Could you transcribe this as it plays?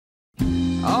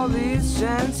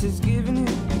chance is given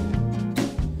you.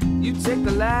 You take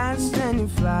the last and you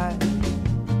fly,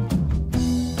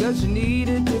 'cause you need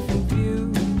a different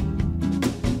view.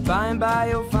 By and by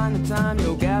you'll find the time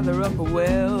you'll gather up a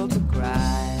well to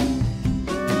cry.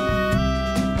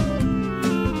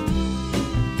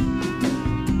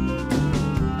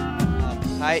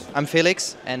 Hi, I'm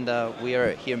Felix, and we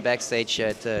are here in backstage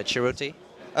at CERRUTI.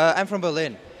 I'm from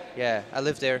Berlin. Yeah, I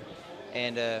live there,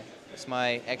 and it's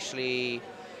my actually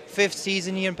 5th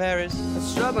season here in Paris. A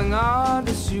struggling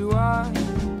artist you are,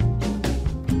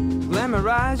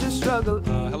 glamorize your struggle.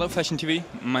 Hello FashionTV,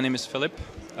 my name is Philip.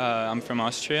 I'm from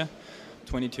Austria,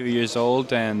 22 years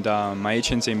old, and my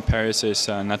agent in Paris is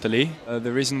Natalie.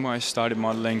 The reason why I started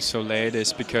modeling so late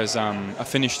is because I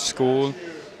finished school.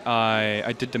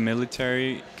 I did the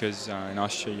military, because in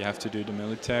Austria you have to do the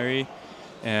military.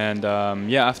 And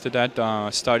yeah, after that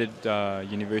I started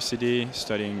university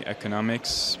studying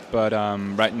economics, but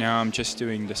right now I'm just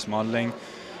doing this modeling,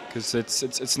 because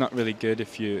it's not really good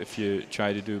if you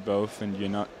try to do both and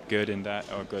you're not good in that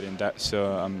or good in that.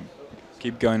 So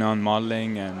keep going on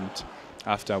modeling, and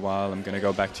after a while I'm gonna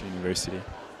go back to university.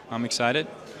 I'm excited.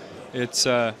 It's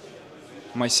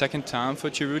my 2nd time for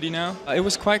CERRUTI now. It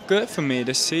was quite good for me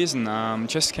this season.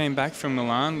 Just came back from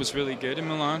Milan. Was really good in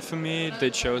Milan for me.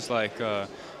 Did shows like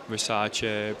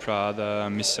Versace, Prada,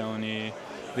 Missoni,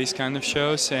 these kind of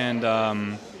shows. And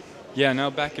yeah, now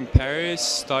back in Paris.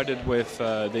 Started with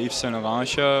the Yves Saint Laurent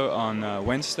show on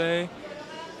Wednesday.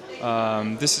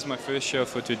 This is my first show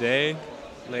for today.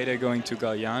 Later going to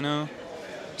Galliano.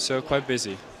 So quite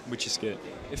busy, which is good.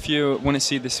 If you want to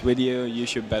see this video, you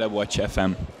should better watch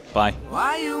FM. Bye.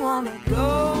 Why you wanna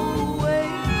go away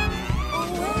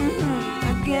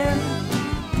again?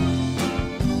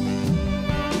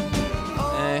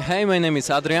 Hey, my name is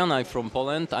Adrian, I'm from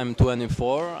Poland, I'm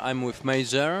 24, I'm with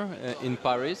Major in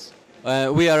Paris.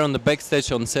 We are on the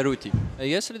backstage on CERRUTI.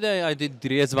 Yesterday I did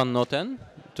Dries Van Noten,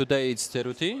 today it's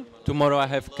CERRUTI, tomorrow I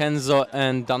have Kenzo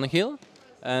and Dunhill,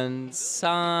 and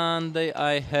Sunday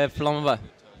I have Flamva.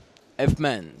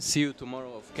 F-Man, see you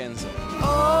tomorrow of Kenzo.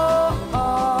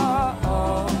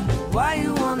 Why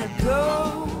you wanna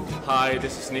go? Hi,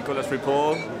 this is Nicolas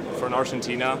Ripoll from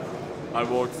Argentina. I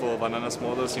work for Bananas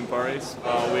Models in Paris.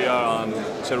 We are on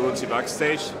CERRUTI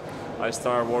backstage. I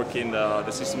started working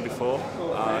the season before,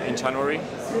 in January,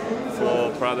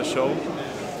 for Prada show.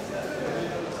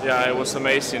 Yeah, it was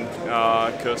amazing,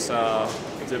 because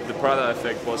the Prada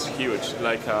effect was huge.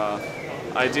 Like,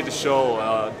 I did the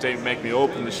show, they make me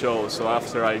open the show, so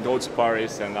after I go to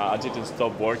Paris and I didn't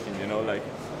stop working, you know, like,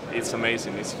 it's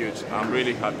amazing, it's huge. I'm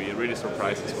really happy, really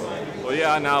surprised as well. But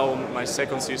yeah, now my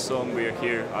 2nd season, we are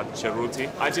here at CERRUTI.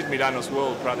 I did Milan as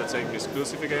well, Prada take me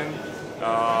exclusive again.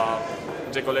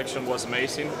 The collection was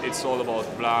amazing. It's all about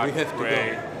black,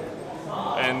 grey,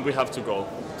 and we have to go.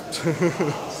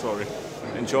 Sorry.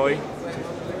 Enjoy.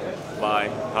 Bye.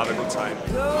 Have a good time.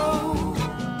 Go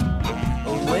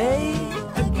away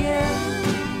again.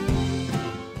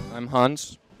 I'm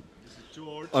Hans.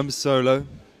 I'm Solo.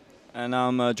 And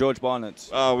I'm George Barnett.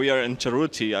 We are in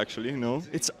CERRUTI actually, no?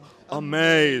 It's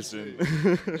amazing.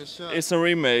 It's a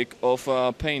remake of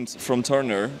Paint from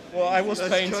Turner. Well, I was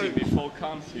painting before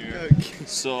come here,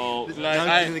 so like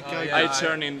I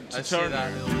turn into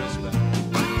Turner.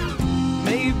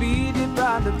 Maybe they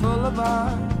by the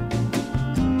boulevard,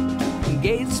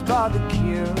 Gates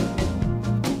barbecue,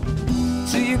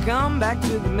 till you come back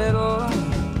to the middle,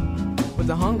 with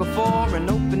the hunger for an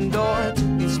open door to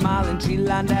these smiling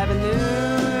tree-lined avenues.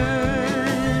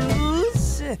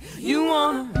 You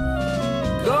wanna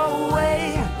go away.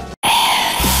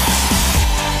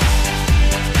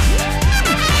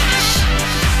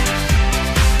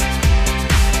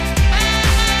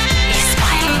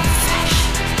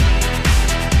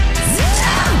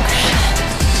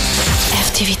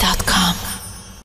 FTV.com